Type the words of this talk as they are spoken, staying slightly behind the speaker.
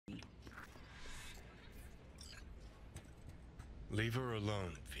Leave her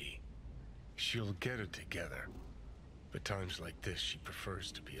alone, V. She'll get it together. But times like this, she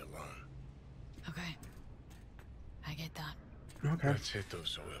prefers to be alone. Okay. I get that. Okay. Let's hit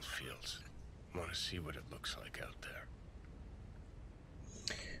those oil fields. Want to see what it looks like out there.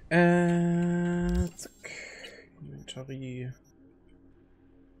 Zack. Inventory.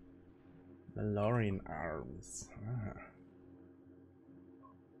 Valorian Arms. Ah.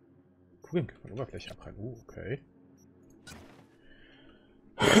 Kugeln kann man Oberfläche abreiben. Okay.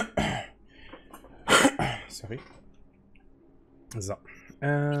 Sorry. So.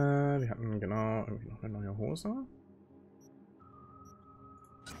 Wir hatten genau irgendwie noch eine neue Hose.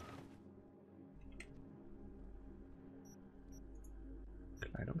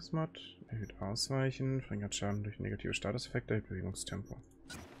 Kleidungsmod. Erhöht Ausweichen. Verringert Schaden durch negative Statuseffekte. Erhöht Bewegungstempo.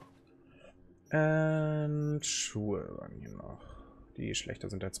 Schuhe waren hier noch. Die schlechter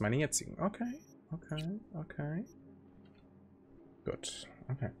sind als meine jetzigen. Okay. Okay. Okay. Gut.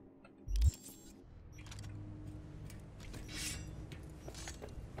 Okay.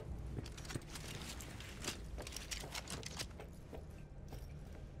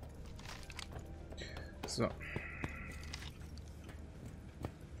 So.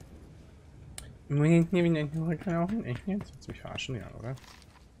 Moment, kann auch echt jetzt? Willst du mich verarschen? Ja, oder?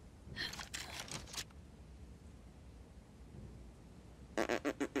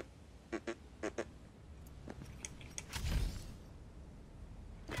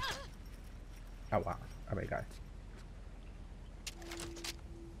 Aua, aber egal.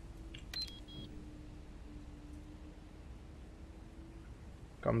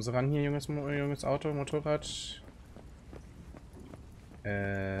 Kommen Sie ran hier, junges Auto, Motorrad.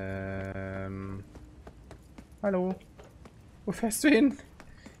 Hallo? Wo fährst du hin?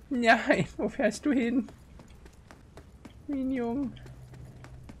 Nein, wo fährst du hin? Minion.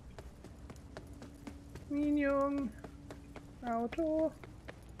 Minion. Auto.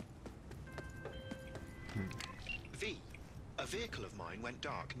 V, a vehicle of mine went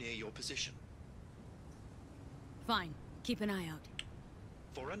dark near your position. Fine. Keep an eye out.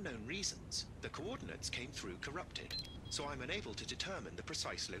 For unknown reasons, the coordinates came through corrupted, so I'm unable to determine the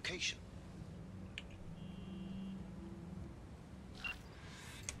precise location.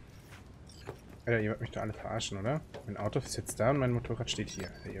 Alter, ihr wollt mich da alle verarschen, oder? Mein Auto ist jetzt da und mein Motorrad steht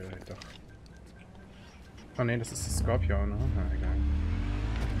hier. Ihr doch. Oh ne, das ist das Scorpion, ne? Na, egal.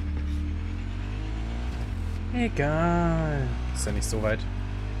 Egal. Ist ja nicht so weit.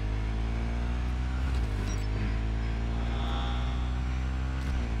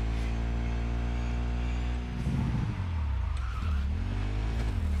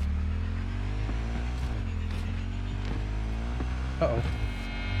 Oh oh.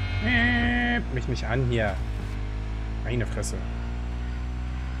 Mich nicht an hier. Meine Fresse.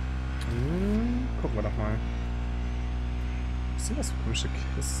 Gucken wir doch mal. Was sind das für komische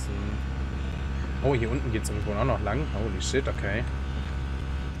Kisten? Oh, hier unten geht es irgendwo auch noch lang. Holy shit, okay.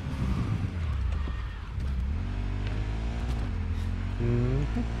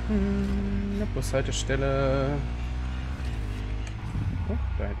 Eine Bushaltestelle. Oh,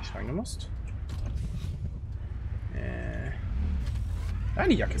 da hätte ich reingemusst. Ah,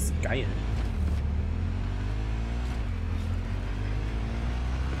 die Jacke ist geil.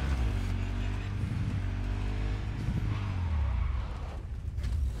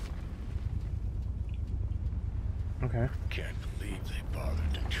 Okay. Can't believe they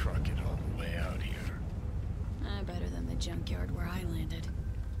bothered to truck it all the way out here. Better than the junkyard where I landed.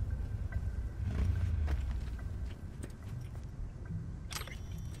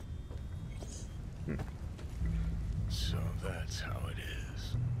 So that's how it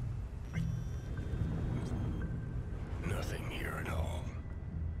is. Nothing here at all.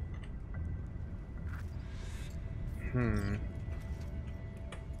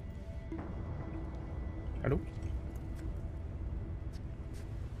 Hallo?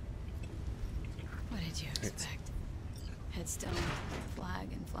 What did you expect? Headstone,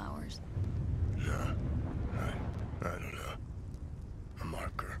 flag, and flowers. No, I don't know. A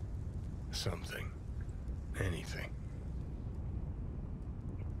marker. Something. Anything.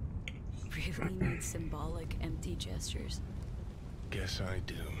 Really need symbolic, empty gestures. Guess I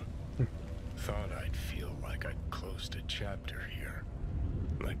do. Thought I'd feel like I'd closed a chapter here.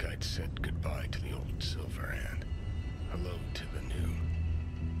 Like I'd said goodbye to the old silver hand. Hello to the new.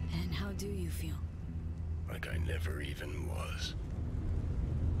 And how do you feel? Like I never even was.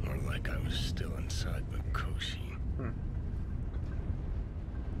 Or like I was still inside Mikoshi.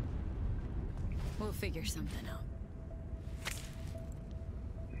 We'll figure something out.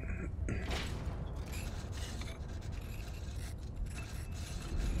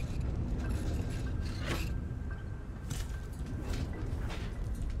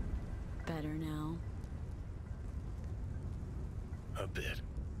 bit.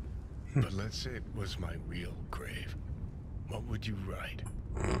 But let's say it was my real grave. What would you write?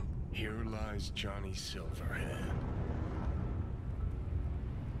 Here lies Johnny Silverhand.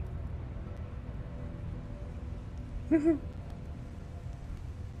 The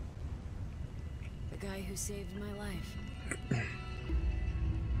guy who saved my life.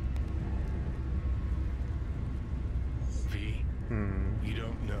 V, you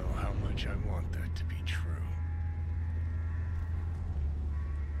don't know how much I want that to be true.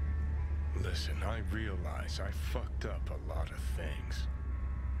 Listen, I realize I fucked up a lot of things.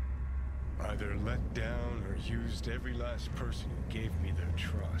 Either let down or used every last person who gave me their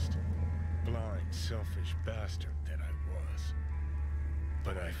trust. Blind, selfish bastard that I was.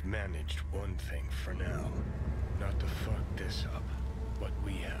 But I've managed one thing for now. Not to fuck this up. What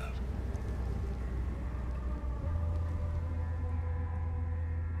we have.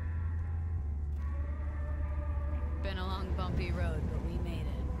 Been a long, bumpy road, but we made it.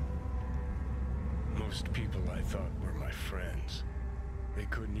 Most people I thought were my friends. They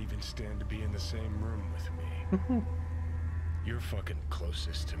couldn't even stand to be in the same room with me. You're fucking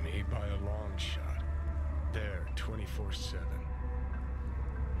closest to me by a long shot. There, 24/7.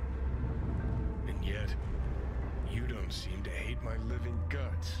 And yet, you don't seem to hate my living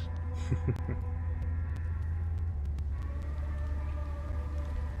guts.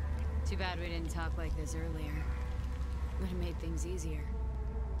 Too bad we didn't talk like this earlier. Would have made things easier.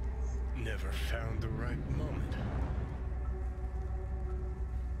 Never found the right moment.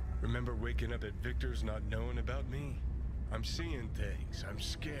 Remember waking up at Victor's not knowing about me? I'm seeing things. I'm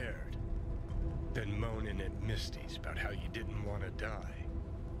scared. Then moaning at Misty's about how you didn't want to die.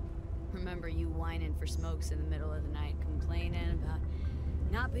 Remember you whining for smokes in the middle of the night, complaining about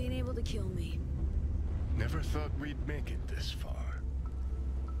not being able to kill me. Never thought we'd make it this far.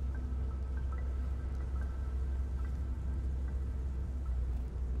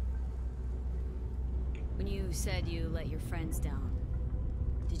 When you said you let your friends down,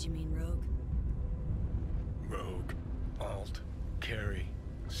 did you mean Rogue? Rogue, Alt, Carrie,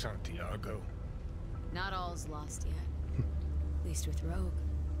 Santiago. Not all's lost yet. At least with Rogue.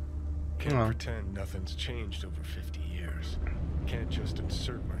 Can't pretend nothing's changed over 50 years. Can't just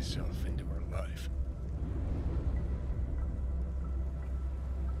insert myself into her life.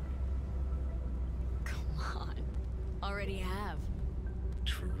 Come on. Already have.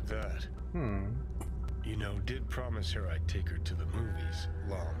 True that. You know, did promise her I'd take her to the movies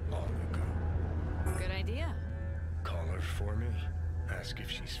long, long ago. Good idea. Call her for me. Ask if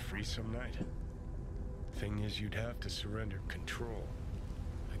she's free some night. Thing is, you'd have to surrender control.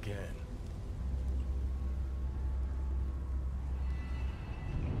 Again.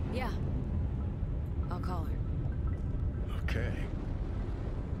 Yeah. I'll call her. Okay.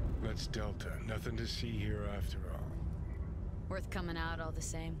 Let's Delta. Nothing to see here after all. Worth coming out all the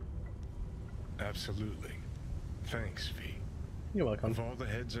same. Absolutely. Thanks, V. You're welcome. Of all the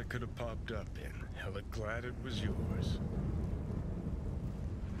heads I could have popped up in, hella glad it was yours.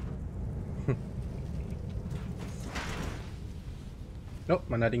 Oh,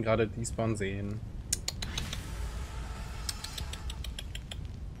 man hat ihn gerade despawn sehen.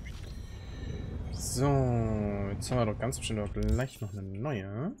 So, jetzt haben wir doch ganz bestimmt auch gleich noch eine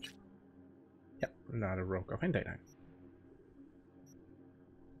neue. Ja, lade Rogue auf ein Date ein.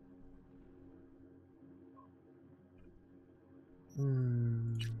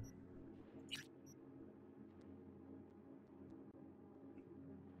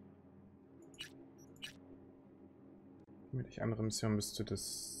 Mit ich andere Mission müsste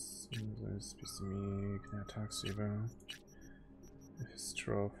das tagsüber. This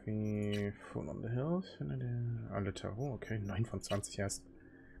Trophy, Full on the Hill, alle Tarot, okay, 9 von 20 erst.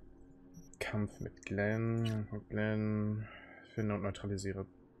 Kampf mit Glenn, finde und neutralisiere.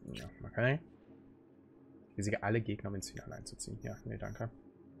 Ja, okay. Ich besiege alle Gegner, um ins Finale einzuziehen. Ja, nee, danke.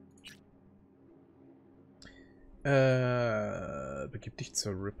 Begib dich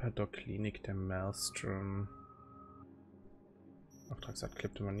zur Ripper-Dog-Klinik der Maelstrom. Auftragsart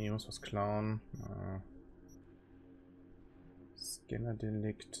Kleptomanie, muss was klauen.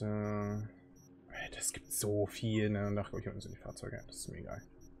 Scanner-Delikte. Das gibt so viel, ne? Und ach, hier unten sind die Fahrzeuge. Das ist mir egal.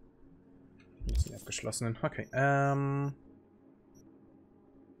 Die sind jetzt geschlossenen. Okay,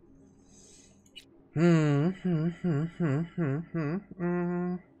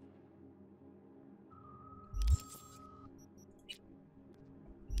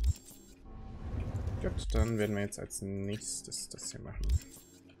 Gut, dann werden wir jetzt als nächstes das hier machen.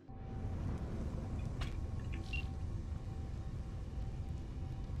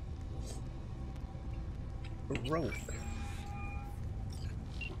 Rogue.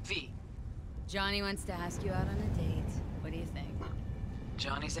 V. Johnny wants to ask you out on a date. What do you think?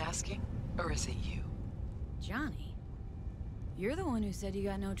 Johnny's asking? Or is it you? Johnny? You're the one who said you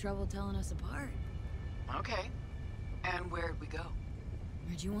got no trouble telling us apart. Okay. And where'd we go?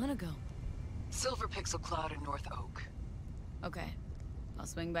 Where'd you want to go? Silver Pixel Cloud in North Oak. Okay. I'll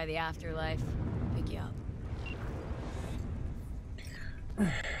swing by the afterlife, pick you up.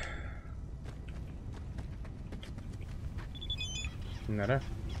 Na da.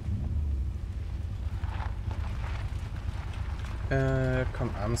 Komm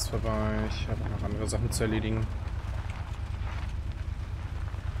abends vorbei. Ich habe noch andere Sachen zu erledigen.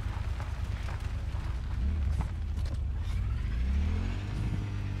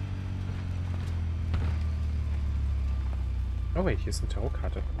 Oh wait, hier ist eine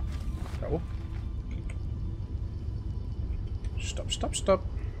Tarotkarte. Da oben. Stopp, stopp, stopp.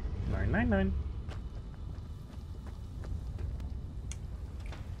 Nein, nein, nein.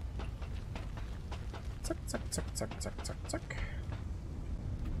 Zack, zack, zack, zack, zack, zack, zack.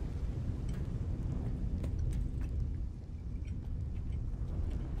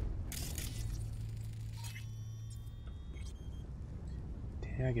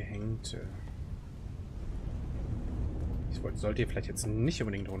 Der Gehängte. Sollte ihr vielleicht jetzt nicht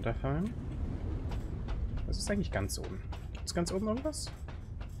unbedingt runterfallen? Was ist eigentlich ganz oben? Gibt es ganz oben irgendwas?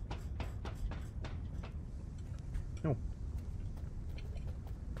 Oh.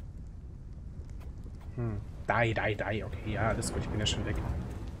 Die. Okay, ja, alles gut. Ich bin ja schon weg.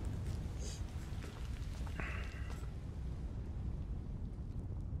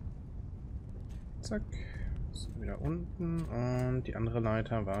 Zack. So, wieder unten. Und die andere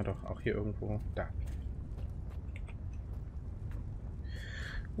Leiter war doch auch hier irgendwo. Da.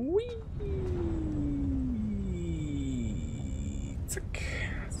 Hui. Zack.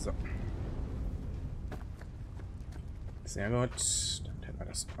 So. Sehr gut. Dann hätten wir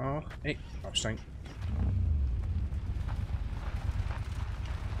das auch. Ey, aufsteigen.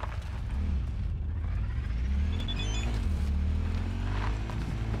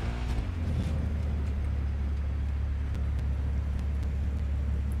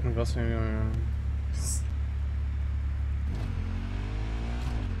 Und was wir...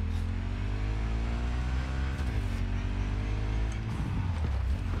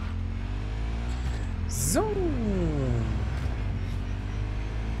 So.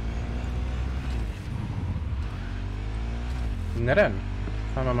 Na dann,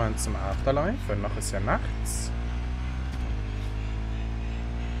 fahren wir mal zum Afterlife, weil noch ist ja nachts.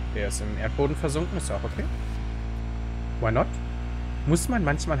 Der ist im Erdboden versunken, ist auch okay. Why not? Muss man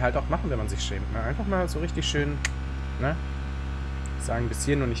manchmal halt auch machen, wenn man sich schämt. Ne? Einfach mal so richtig schön, ne? Sagen, bis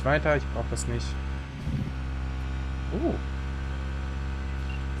hier nur nicht weiter, ich brauche das nicht.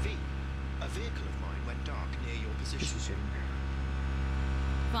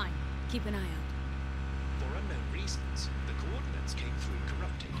 Fine. Keep an eye out. For unknown reasons, the coordinates came through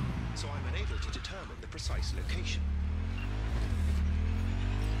corrupted, so I'm unable to determine the precise location.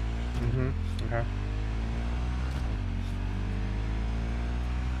 Okay.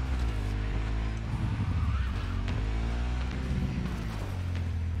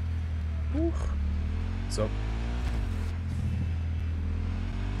 So.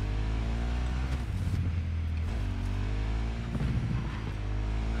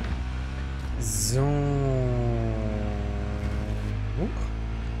 So.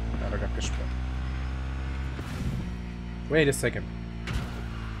 Ja, da gab gesperrt. Wait a second.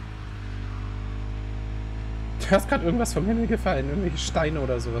 Da ist gerade irgendwas vom Himmel gefallen. Irgendwelche Steine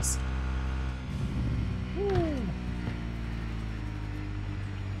oder sowas.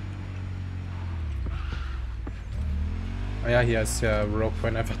 Ah ja, hier ist ja Rogue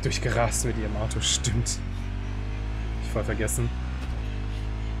One einfach durchgerast mit ihrem Auto. Stimmt. Ich voll vergessen.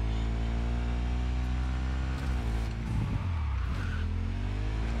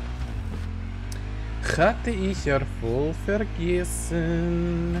 Hatte ich ja voll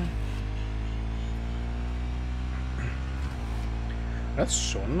vergessen. Das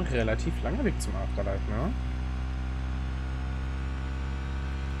ist schon ein relativ langer Weg zum Afterlife, ne?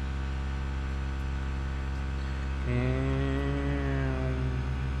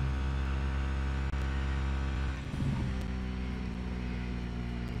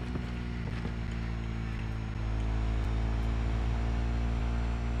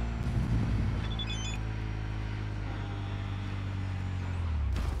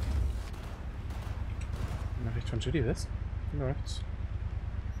 Nachricht von Judy, was? Wie läuft's?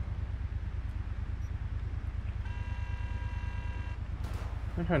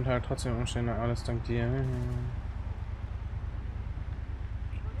 Ich kann Tag trotzdem Umstände, alles dank dir.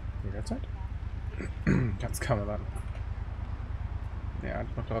 Jederzeit? Ganz kaum erwarten. Er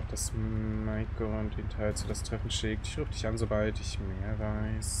antwortet noch darauf, dass Maiko und den Teil zu das Treffen schickt. Ich rufe dich an, sobald ich mehr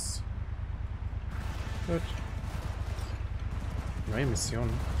weiß. Gut. Neue Mission.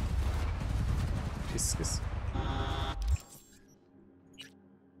 Fiskis.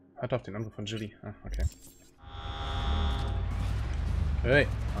 Hat auf den Anruf von Julie. Ah, okay. Hey,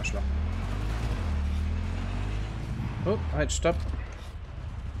 Arschloch. Oh, halt, stopp.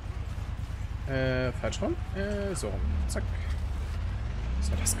 Falsch rum? So rum. Zack. Was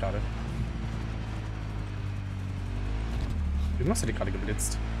war das gerade? Irgendwas hat die gerade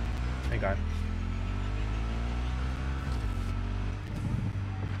geblitzt. Egal.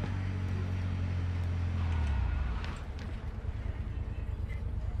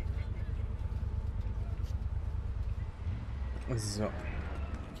 So.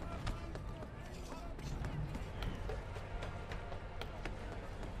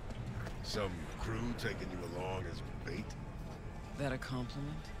 Some crew taking you along as bait? That a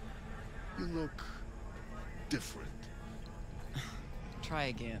compliment? You look different. Try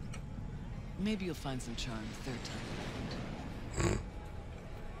again. Maybe you'll find some charm the third time around.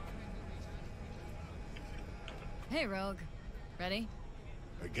 Hey, Rogue. Ready?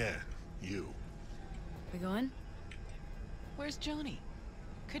 Again, you. We going? Where's Johnny?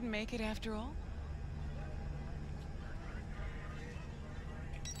 Couldn't make it after all?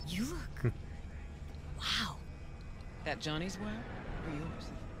 You look... Wow. That Johnny's wow? Or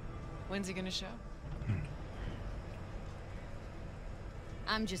yours? When's he gonna show?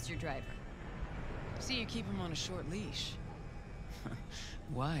 I'm just your driver. See, you keep him on a short leash.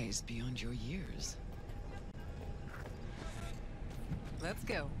 Wise beyond your years. Let's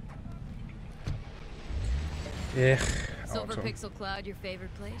go. Silver Auto. Pixel Cloud, your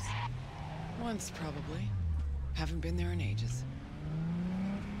favorite place? Once, probably. Haven't been there in ages.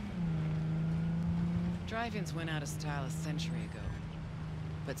 Drive-ins went out of style a century ago.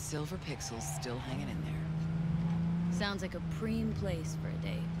 But Silver Pixel's still hanging in there. Sounds like a preem place for a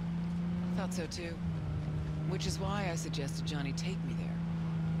date. Thought so too. Which is why I suggested Johnny take me there.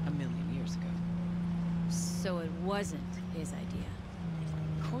 1,000,000 years ago. So it wasn't his idea.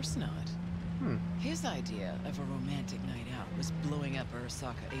 Of course not. Hmm. His idea of a romantic night out was blowing up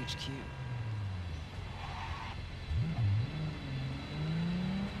Arasaka HQ.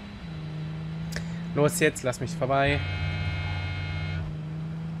 Los jetzt, lass mich vorbei.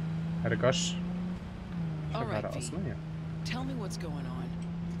 Herr Gosch. Ich war All right, gerade aus, V. ne? Ja. Tell me what's going on.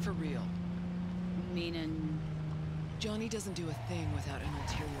 For real. Meaning... Johnny doesn't do a thing without an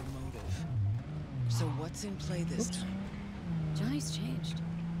ulterior motive. So what's in play this Oops. time? Johnny's changed.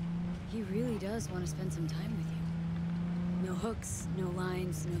 He really does want to spend some time with you. No hooks, no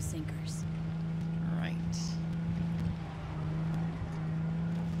lines, no sinkers. Right.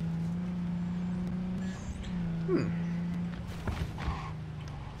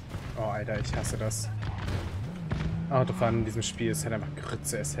 Oh, Alter, ich hasse das. Autofahren in diesem Spiel ist halt einfach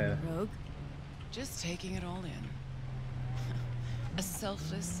Grütze as hell. Rogue? Just taking it all in. A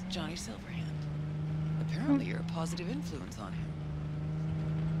selfless Johnny Silverhand. Apparently you're a positive influence on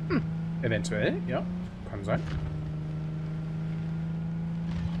him. Eventuell, ja. Kann sein.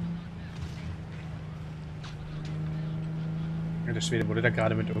 Der Schwede wurde da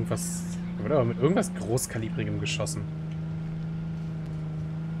gerade mit irgendwas... Wurde aber mit irgendwas Großkalibrigem geschossen.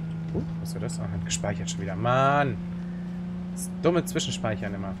 Was war das? Ah, hat gespeichert schon wieder. Mann! Das dumme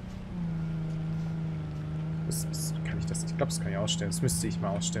Zwischenspeichern immer. Kann ich das? Ich glaube, das kann ich ausstellen. Das müsste ich mal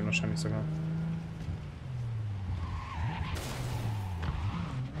ausstellen, wahrscheinlich sogar.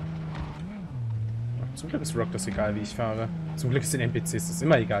 Zum Glück ist Rock das egal, wie ich fahre. Zum Glück ist den NPCs das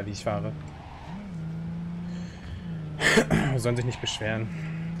immer egal, wie ich fahre. Sollen sich nicht beschweren.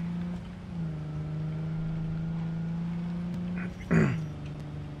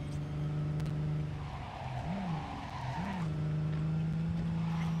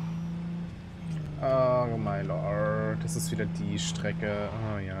 Oh my lord, das ist wieder die Strecke.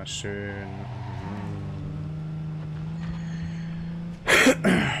 Oh ja, schön.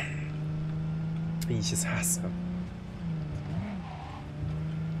 Wie ich es hasse.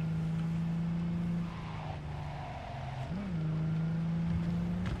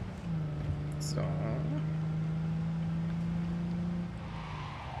 So.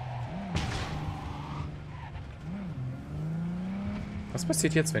 Was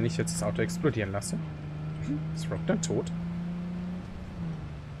passiert jetzt, wenn ich jetzt das Auto explodieren lasse? Ist Rock dann tot?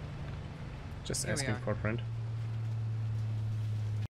 Just Here we asking are. for a friend.